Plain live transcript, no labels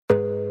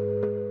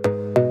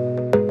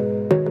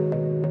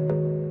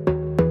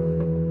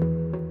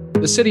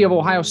The City of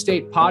Ohio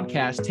State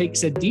podcast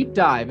takes a deep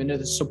dive into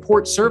the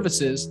support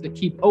services that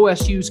keep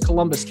OSU's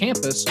Columbus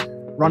campus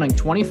running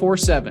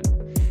 24/7.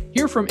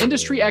 Hear from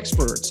industry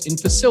experts in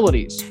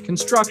facilities,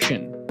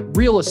 construction,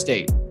 real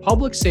estate,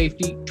 public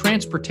safety,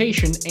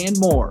 transportation, and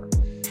more.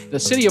 The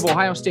City of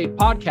Ohio State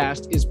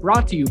podcast is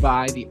brought to you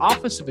by the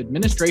Office of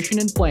Administration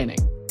and Planning.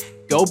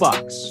 Go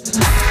Bucks!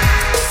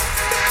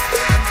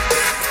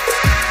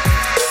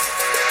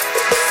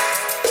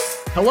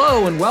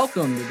 Hello and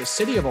welcome to the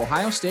City of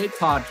Ohio State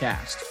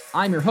podcast.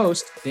 I'm your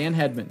host, Dan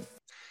Hedman.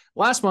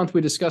 Last month,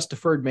 we discussed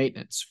deferred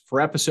maintenance. For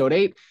episode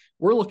 8,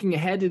 we're looking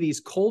ahead to these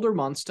colder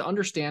months to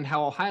understand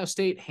how Ohio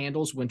State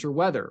handles winter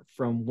weather,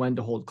 from when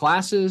to hold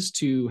classes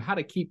to how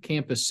to keep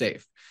campus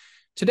safe.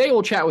 Today,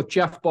 we'll chat with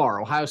Jeff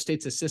Barr, Ohio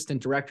State's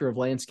Assistant Director of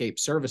Landscape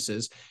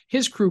Services.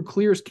 His crew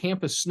clears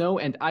campus snow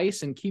and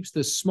ice and keeps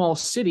this small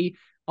city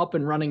up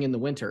and running in the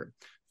winter.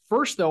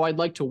 First, though, I'd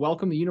like to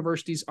welcome the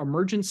university's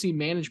Emergency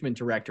Management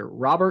Director,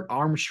 Robert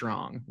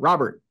Armstrong.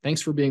 Robert,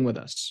 thanks for being with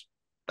us.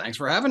 Thanks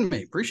for having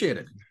me. Appreciate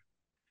it.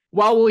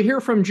 While we'll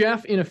hear from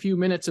Jeff in a few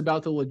minutes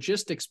about the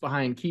logistics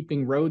behind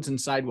keeping roads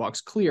and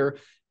sidewalks clear,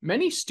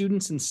 many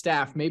students and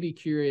staff may be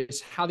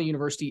curious how the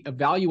university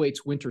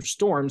evaluates winter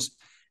storms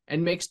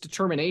and makes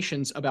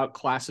determinations about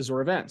classes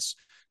or events.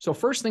 So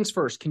first things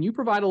first, can you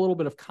provide a little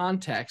bit of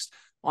context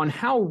on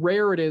how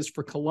rare it is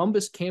for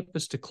Columbus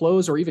campus to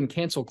close or even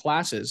cancel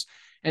classes,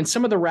 and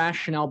some of the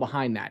rationale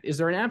behind that? Is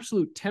there an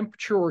absolute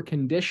temperature or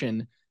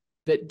condition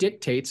that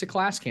dictates a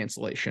class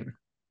cancellation?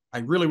 I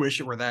really wish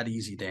it were that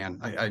easy,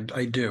 Dan.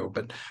 I do.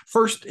 But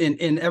first,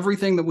 in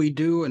everything that we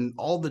do and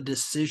all the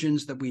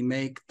decisions that we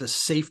make, the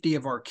safety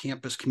of our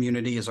campus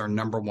community is our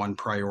number one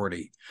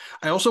priority.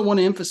 I also want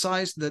to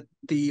emphasize that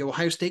the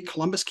Ohio State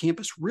Columbus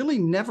campus really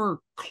never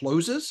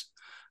closes.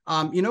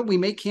 We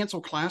may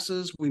cancel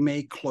classes, we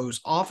may close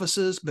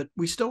offices, but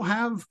we still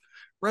have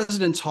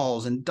residence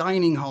halls and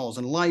dining halls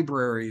and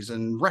libraries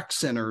and rec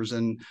centers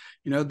and,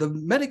 the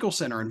medical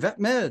center and vet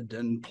med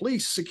and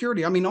police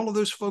security. I mean, all of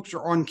those folks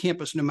are on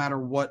campus no matter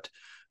what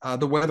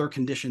the weather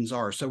conditions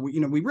are. So,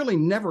 we really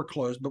never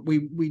close, but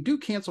we do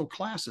cancel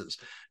classes,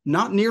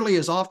 not nearly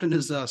as often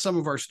as some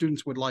of our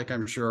students would like,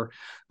 I'm sure.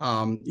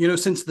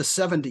 Since the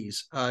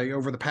 70s,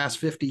 over the past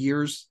 50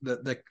 years,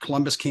 the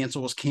Columbus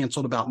cancel was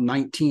canceled about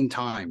 19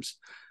 times.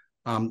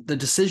 The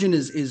decision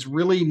is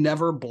really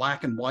never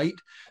black and white.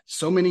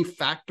 So many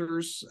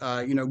factors,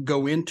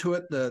 go into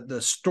it.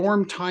 The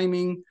storm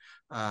timing,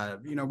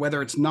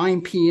 whether it's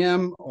 9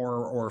 p.m.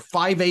 or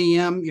 5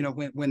 a.m.,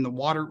 when the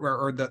water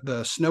or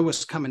the snow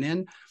is coming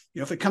in,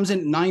 if it comes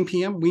in at 9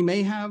 p.m., we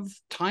may have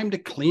time to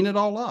clean it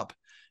all up.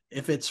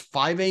 If it's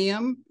 5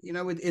 a.m.,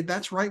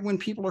 that's right when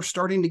people are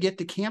starting to get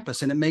to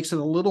campus, and it makes it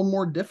a little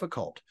more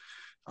difficult.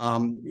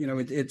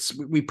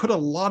 We put a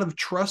lot of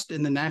trust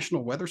in the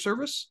National Weather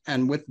Service,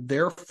 and with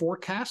their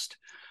forecast,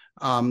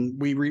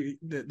 the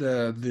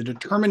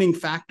determining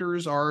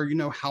factors are,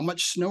 how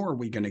much snow are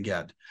we going to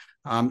get?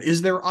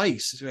 Is there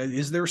ice?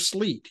 Is there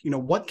sleet?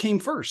 What came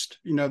first?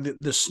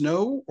 The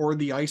snow or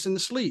the ice and the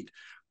sleet?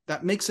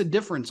 That makes a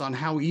difference on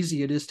how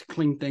easy it is to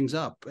clean things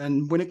up.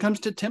 And when it comes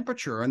to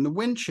temperature and the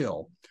wind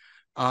chill,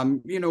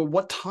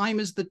 what time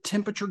is the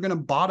temperature going to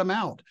bottom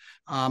out?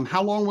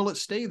 How long will it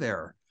stay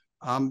there?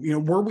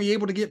 Were we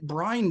able to get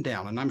brine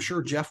down? And I'm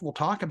sure Jeff will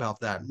talk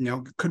about that.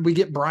 Could we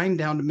get brine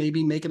down to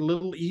maybe make it a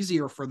little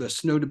easier for the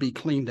snow to be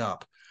cleaned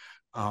up?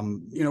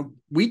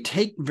 We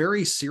take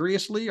very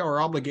seriously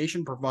our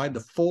obligation to provide the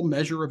full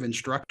measure of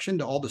instruction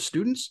to all the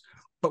students,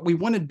 but we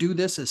want to do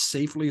this as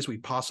safely as we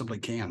possibly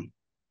can.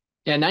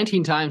 Yeah,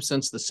 19 times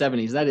since the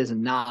 70s. That is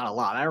not a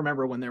lot. I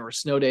remember when there were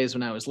snow days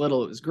when I was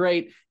little. It was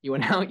great. You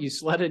went out, you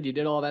sledded, you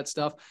did all that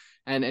stuff.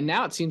 And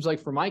now it seems like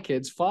for my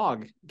kids,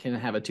 fog can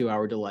have a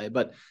 2-hour delay,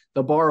 but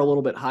the bar a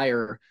little bit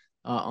higher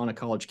on a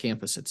college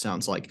campus, it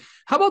sounds like.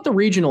 How about the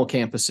regional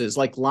campuses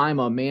like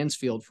Lima,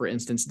 Mansfield, for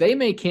instance? They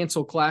may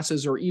cancel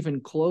classes or even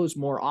close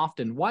more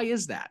often. Why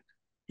is that?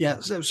 Yeah,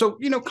 so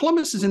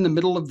Columbus is in the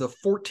middle of the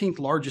 14th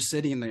largest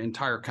city in the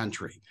entire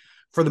country.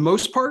 For the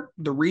most part,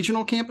 the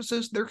regional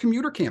campuses, they're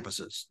commuter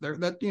campuses. They're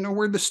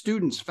where the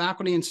students,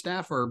 faculty, and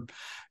staff are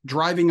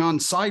driving on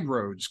side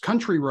roads,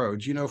 country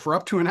roads, for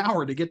up to an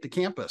hour to get to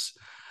campus.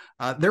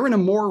 They're in a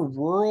more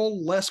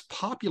rural, less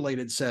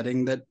populated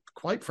setting that,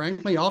 quite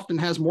frankly, often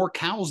has more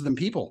cows than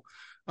people.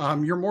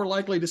 You're more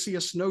likely to see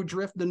a snow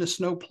drift than a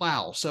snow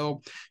plow.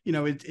 So,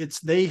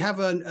 they have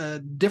a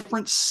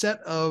different set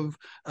of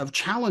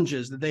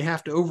challenges that they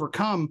have to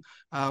overcome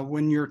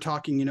when you're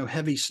talking,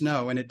 heavy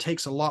snow. And it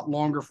takes a lot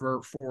longer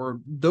for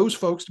those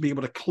folks to be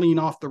able to clean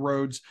off the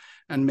roads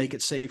and make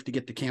it safe to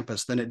get to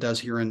campus than it does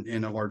here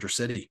in a larger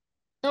city.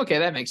 Okay,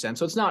 that makes sense.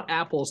 So it's not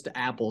apples to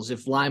apples.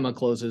 If Lima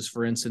closes,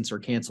 for instance, or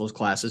cancels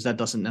classes, that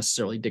doesn't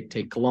necessarily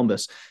dictate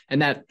Columbus.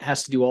 And that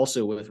has to do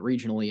also with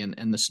regionally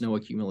and the snow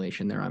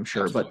accumulation there, I'm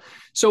sure. Absolutely. But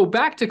so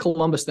back to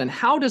Columbus then,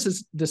 how does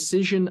this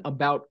decision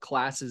about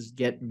classes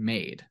get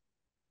made?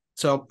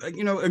 So,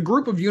 a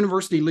group of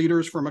university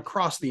leaders from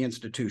across the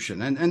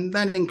institution, and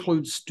that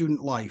includes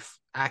student life,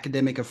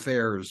 academic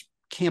affairs,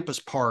 campus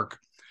park,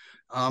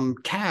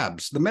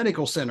 cabs, the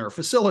medical center,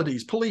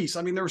 facilities, police.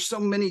 I mean, there are so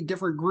many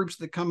different groups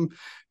that come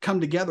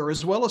together,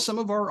 as well as some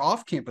of our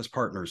off-campus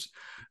partners.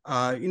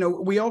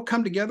 We all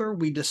come together,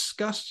 we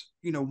discuss,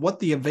 what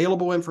the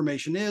available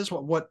information is,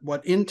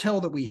 what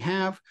intel that we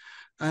have,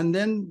 and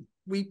then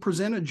we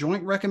present a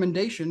joint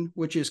recommendation,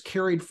 which is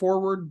carried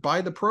forward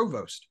by the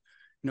provost.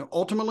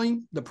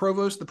 Ultimately, the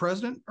provost, the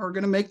president are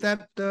going to make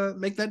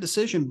that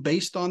decision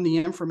based on the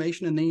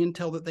information and the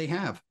intel that they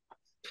have.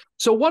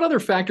 So what other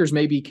factors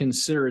may be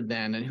considered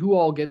then, and who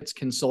all gets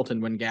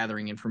consulted when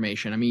gathering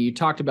information? I mean, you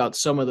talked about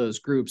some of those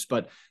groups,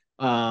 but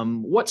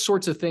what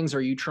sorts of things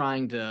are you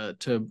trying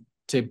to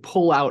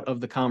pull out of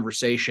the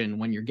conversation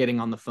when you're getting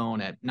on the phone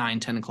at 9,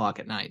 10 o'clock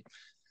at night?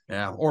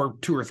 Yeah, or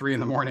 2 or 3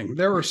 in the morning.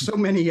 There are so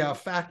many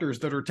factors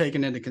that are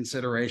taken into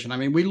consideration. I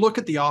mean, we look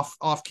at the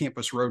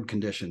off-campus road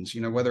conditions,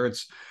 whether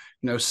it's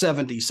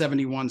 70,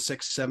 71,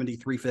 670,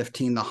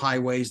 315, the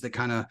highways that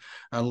kind of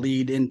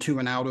lead into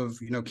and out of,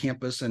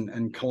 campus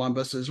and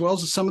Columbus, as well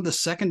as some of the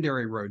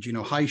secondary roads,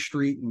 High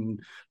Street and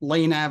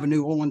Lane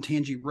Avenue,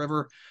 Olentangy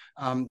River.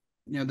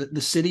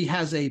 The city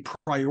has a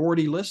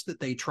priority list that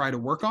they try to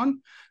work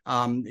on.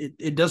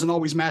 It doesn't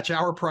always match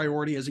our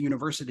priority as a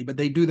university, but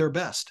they do their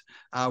best.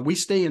 We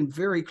stay in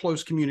very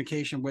close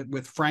communication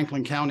with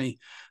Franklin County,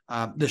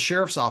 the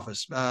sheriff's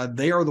office.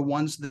 They are the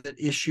ones that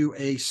issue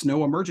a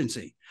snow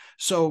emergency.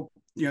 So,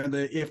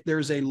 if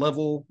there's a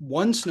level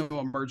 1 snow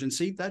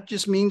emergency, that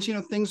just means,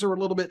 things are a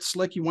little bit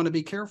slick. You want to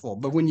be careful.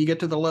 But when you get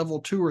to the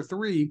level 2 or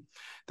 3,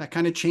 that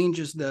kind of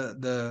changes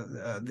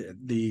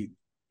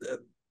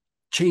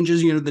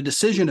changes, the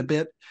decision a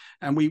bit.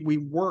 And we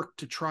work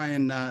to try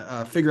and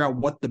figure out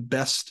what the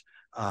best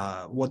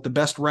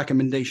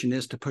recommendation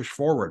is to push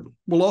forward.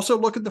 We'll also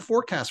look at the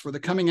forecast for the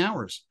coming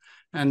hours.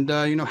 And,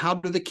 how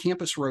do the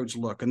campus roads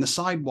look and the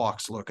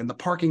sidewalks look and the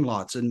parking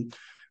lots? And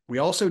we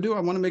also do, I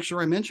want to make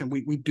sure I mention,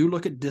 we do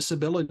look at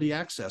disability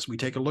access. We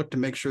take a look to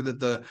make sure that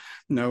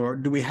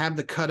do we have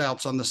the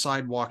cutouts on the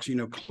sidewalks,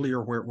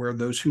 clear where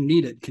those who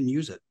need it can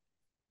use it.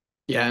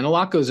 Yeah, and a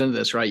lot goes into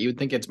this, right? You would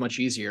think it's much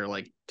easier,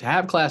 like to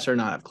have class or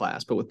not have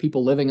class, but with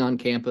people living on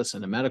campus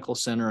and a medical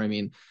center, I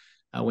mean,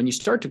 when you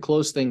start to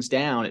close things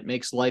down, it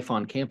makes life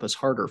on campus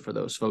harder for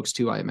those folks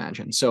too, I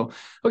imagine. So,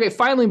 okay,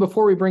 finally,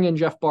 before we bring in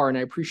Jeff Barr, and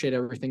I appreciate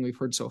everything we've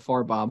heard so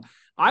far, Bob,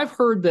 I've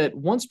heard that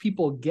once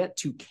people get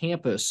to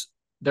campus,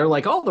 they're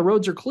like, oh, the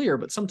roads are clear,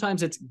 but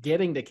sometimes it's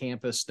getting to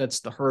campus that's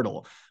the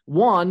hurdle.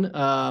 One,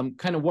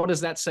 kind of what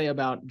does that say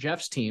about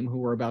Jeff's team, who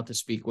we're about to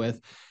speak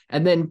with?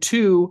 And then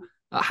two,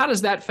 how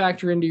does that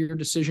factor into your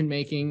decision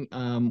making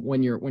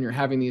when you're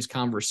having these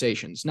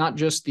conversations? Not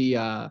just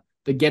the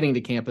getting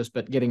to campus,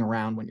 but getting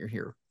around when you're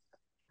here.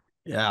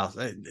 Yeah,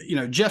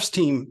 Jeff's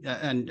team,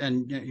 and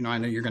I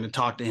know you're going to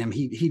talk to him.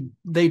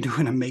 They do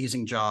an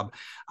amazing job.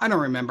 I don't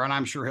remember, and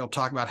I'm sure he'll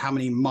talk about how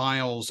many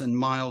miles and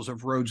miles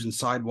of roads and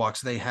sidewalks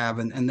they have,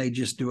 and they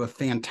just do a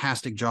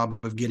fantastic job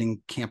of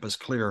getting campus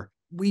clear.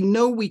 We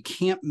know we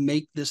can't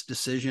make this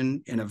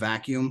decision in a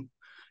vacuum.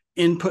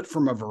 Input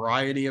from a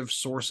variety of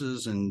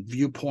sources and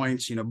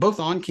viewpoints, both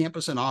on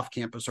campus and off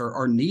campus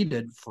are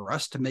needed for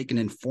us to make an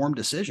informed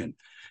decision.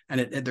 And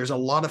there's a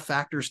lot of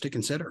factors to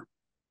consider.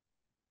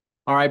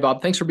 All right,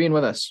 Bob, thanks for being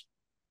with us.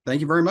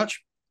 Thank you very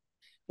much.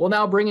 We'll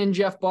now bring in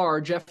Jeff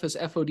Barr. Jeff is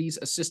FOD's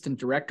Assistant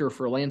Director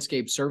for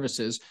Landscape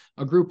Services,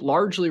 a group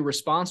largely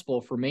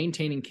responsible for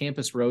maintaining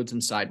campus roads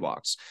and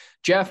sidewalks.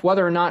 Jeff,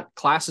 whether or not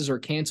classes are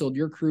canceled,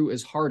 your crew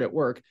is hard at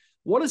work.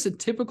 What is a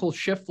typical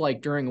shift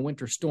like during a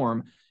winter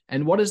storm,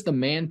 and what is the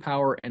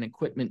manpower and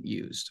equipment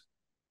used?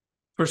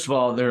 First of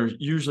all, there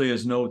usually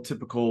is no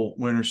typical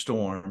winter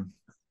storm.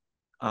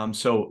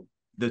 So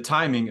the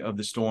timing of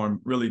the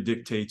storm really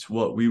dictates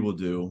what we will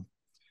do.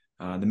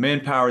 The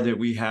manpower that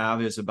we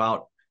have is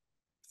about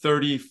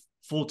 30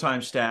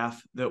 full-time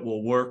staff that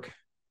will work.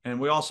 And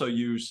we also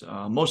use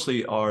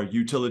mostly our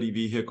utility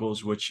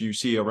vehicles, which you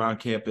see around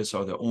campus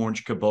are the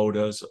orange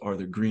Kubotas or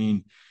the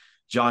green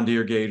John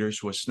Deere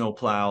Gators with snow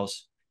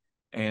plows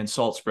and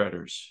salt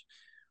spreaders.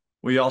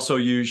 We also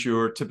use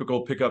your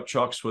typical pickup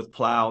trucks with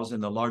plows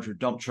and the larger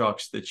dump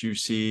trucks that you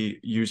see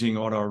using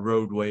on our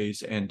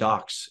roadways and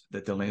docks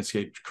that the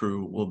landscape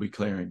crew will be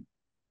clearing.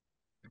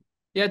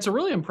 Yeah, it's a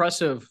really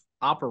impressive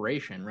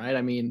operation, right?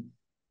 I mean,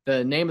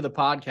 the name of the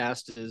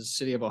podcast is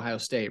City of Ohio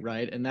State,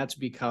 right? And that's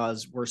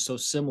because we're so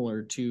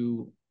similar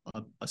to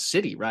a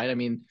city, right? I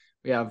mean,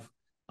 we have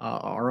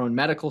our own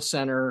medical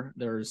center,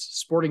 there's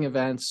sporting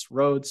events,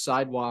 roads,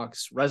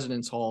 sidewalks,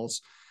 residence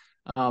halls.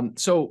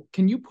 So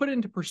can you put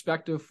into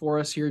perspective for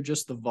us here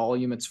just the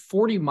volume? It's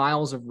 40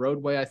 miles of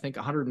roadway, I think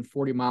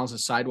 140 miles of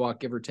sidewalk,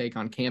 give or take,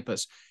 on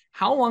campus.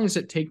 How long does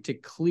it take to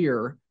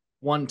clear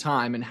one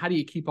time, and how do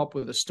you keep up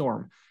with a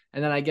storm?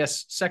 And then I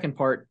guess second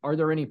part, are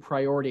there any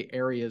priority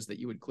areas that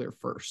you would clear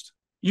first?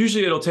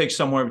 Usually it'll take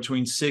somewhere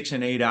between 6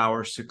 and 8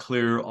 hours to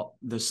clear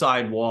the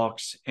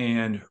sidewalks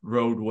and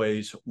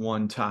roadways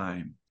one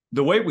time.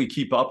 The way we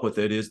keep up with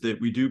it is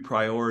that we do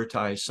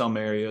prioritize some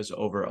areas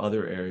over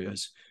other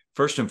areas.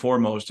 First and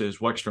foremost is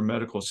Wexner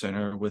Medical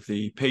Center with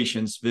the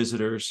patients,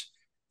 visitors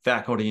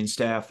faculty and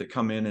staff that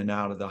come in and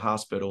out of the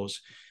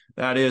hospitals.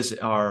 That is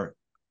our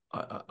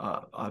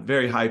a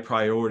very high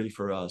priority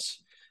for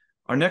us.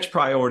 Our next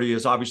priority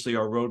is obviously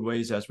our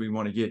roadways, as we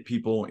want to get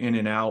people in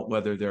and out,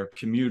 whether they're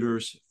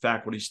commuters,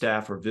 faculty,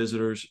 staff, or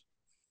visitors.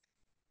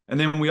 And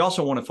then we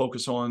also want to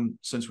focus on,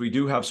 since we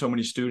do have so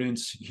many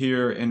students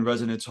here in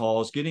residence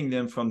halls, getting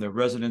them from the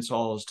residence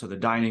halls to the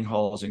dining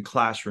halls and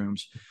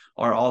classrooms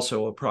are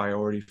also a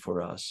priority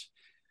for us.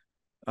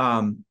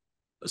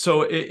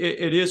 So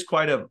it is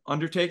quite an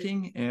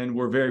undertaking, and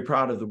we're very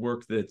proud of the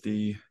work that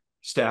the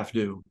staff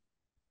do.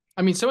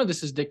 I mean, some of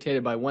this is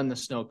dictated by when the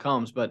snow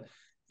comes, but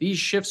these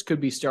shifts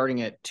could be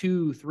starting at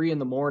 2, 3 in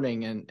the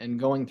morning and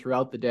going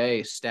throughout the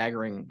day,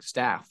 staggering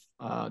staff,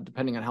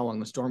 depending on how long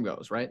the storm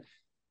goes, right?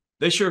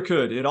 They sure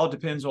could. It all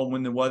depends on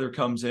when the weather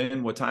comes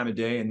in, what time of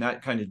day, and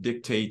that kind of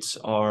dictates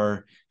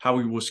how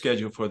we will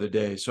schedule for the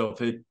day. So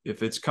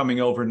if it's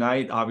coming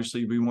overnight,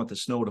 obviously we want the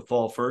snow to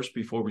fall first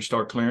before we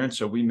start clearing.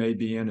 So we may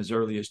be in as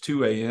early as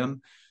 2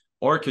 a.m.,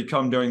 or it could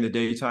come during the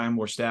daytime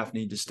where staff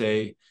need to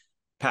stay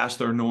past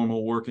their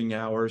normal working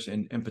hours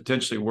and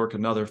potentially work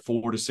another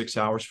 4 to 6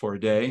 hours for a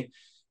day.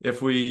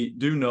 If we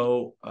do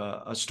know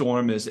a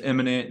storm is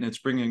imminent and it's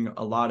bringing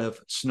a lot of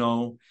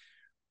snow,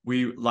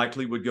 we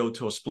likely would go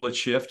to a split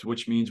shift,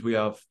 which means we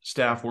have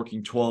staff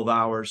working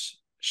 12-hour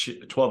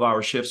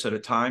shifts at a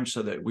time,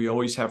 so that we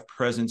always have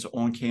presence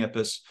on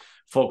campus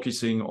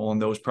focusing on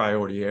those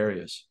priority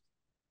areas.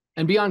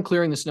 And beyond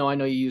clearing the snow, I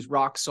know you use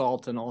rock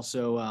salt and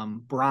also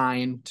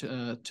brine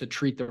to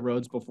treat the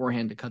roads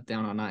beforehand to cut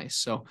down on ice.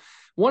 So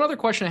one other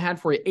question I had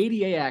for you,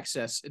 ADA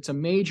access. It's a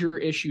major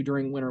issue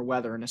during winter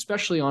weather, and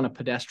especially on a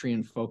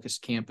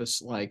pedestrian-focused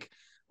campus like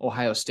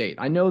Ohio State.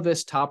 I know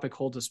this topic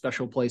holds a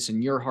special place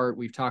in your heart.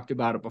 We've talked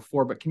about it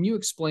before, but can you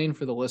explain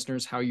for the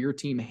listeners how your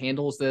team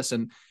handles this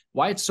and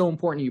why it's so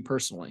important to you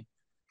personally?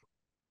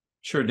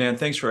 Sure, Dan.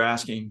 Thanks for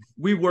asking.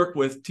 We work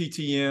with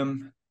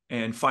TTM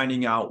and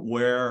finding out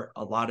where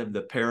a lot of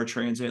the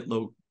paratransit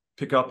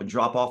pickup and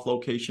drop-off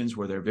locations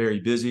where they're very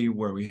busy,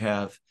 where we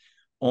have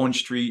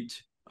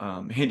on-street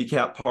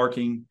handicap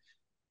parking,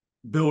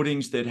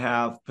 buildings that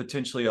have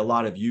potentially a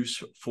lot of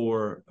use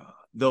for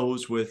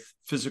those with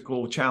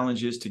physical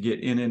challenges to get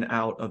in and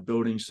out of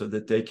buildings so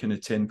that they can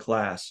attend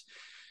class.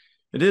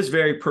 It is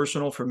very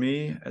personal for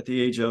me. At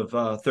the age of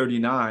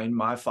 39,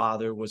 my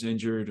father was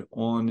injured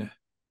on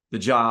the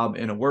job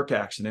in a work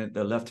accident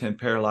that left him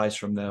paralyzed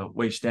from the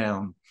waist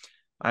down.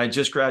 I had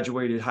just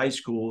graduated high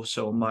school,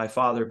 so my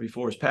father,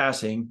 before his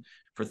passing,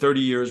 for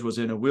 30 years was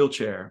in a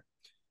wheelchair.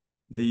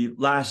 The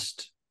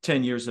last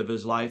 10 years of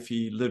his life,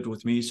 he lived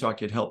with me so I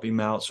could help him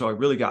out. So I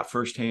really got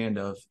firsthand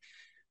of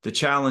the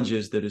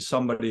challenges that is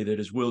somebody that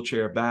is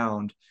wheelchair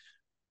bound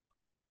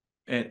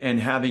and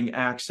having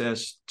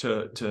access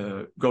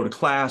to go to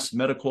class,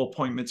 medical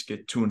appointments,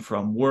 get to and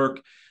from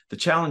work. The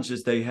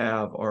challenges they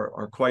have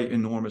are quite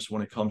enormous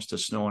when it comes to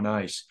snow and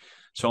ice.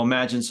 So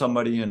imagine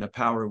somebody in a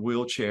power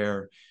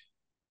wheelchair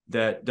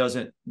that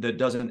doesn't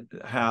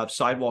have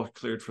sidewalk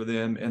cleared for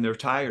them, and their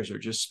tires are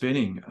just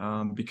spinning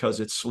because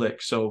it's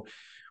slick. So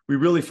we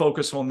really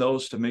focus on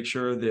those to make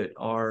sure that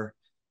our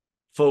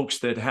folks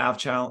that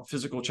have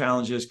physical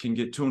challenges can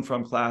get to and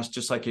from class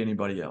just like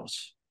anybody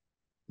else.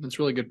 That's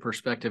really good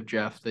perspective,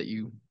 Jeff, that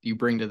you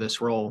bring to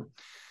this role.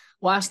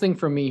 Last thing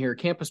from me here,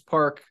 Campus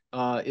Park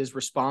is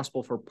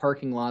responsible for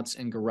parking lots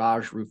and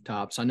garage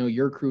rooftops. I know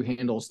your crew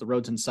handles the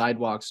roads and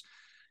sidewalks,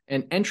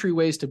 and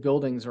entryways to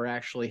buildings are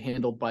actually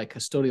handled by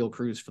custodial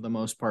crews for the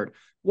most part.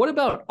 What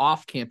about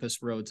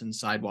off-campus roads and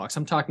sidewalks?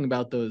 I'm talking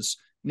about those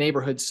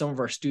neighborhoods some of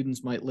our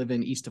students might live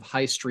in east of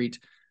High Street.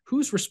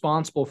 Who's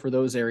responsible for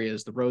those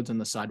areas, the roads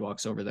and the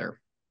sidewalks over there?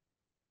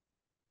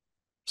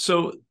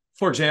 So,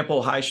 for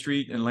example, High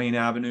Street and Lane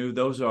Avenue,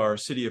 those are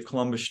City of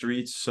Columbus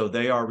streets, so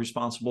they are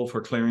responsible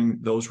for clearing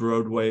those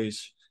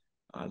roadways.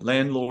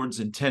 Landlords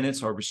and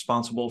tenants are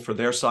responsible for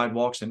their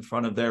sidewalks in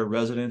front of their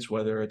residents,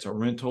 whether it's a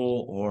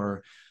rental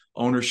or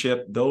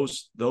ownership.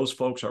 Those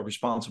folks are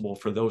responsible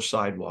for those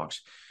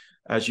sidewalks.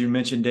 As you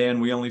mentioned, Dan,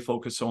 we only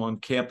focus on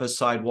campus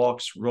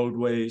sidewalks,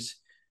 roadways,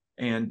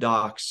 and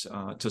docks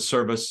to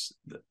service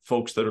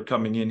folks that are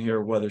coming in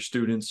here, whether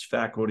students,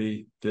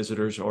 faculty,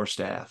 visitors, or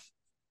staff.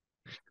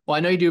 Well, I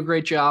know you do a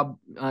great job,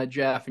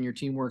 Jeff, and your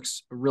team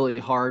works really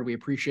hard. We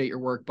appreciate your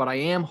work, but I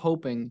am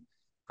hoping,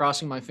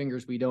 crossing my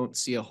fingers, we don't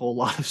see a whole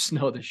lot of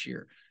snow this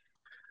year.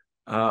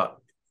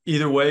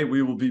 Either way,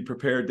 we will be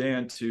prepared,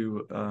 Dan,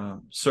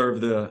 to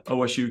serve the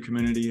OSU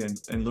community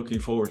and looking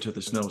forward to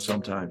the snow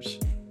sometimes.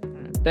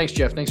 Thanks,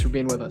 Jeff. Thanks for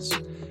being with us.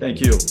 Thank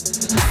you.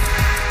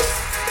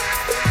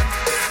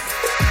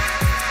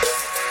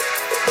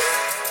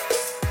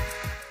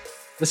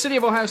 The City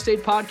of Ohio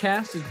State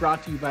podcast is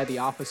brought to you by the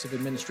Office of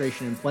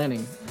Administration and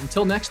Planning.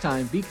 Until next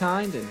time, be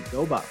kind and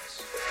go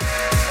Bucks.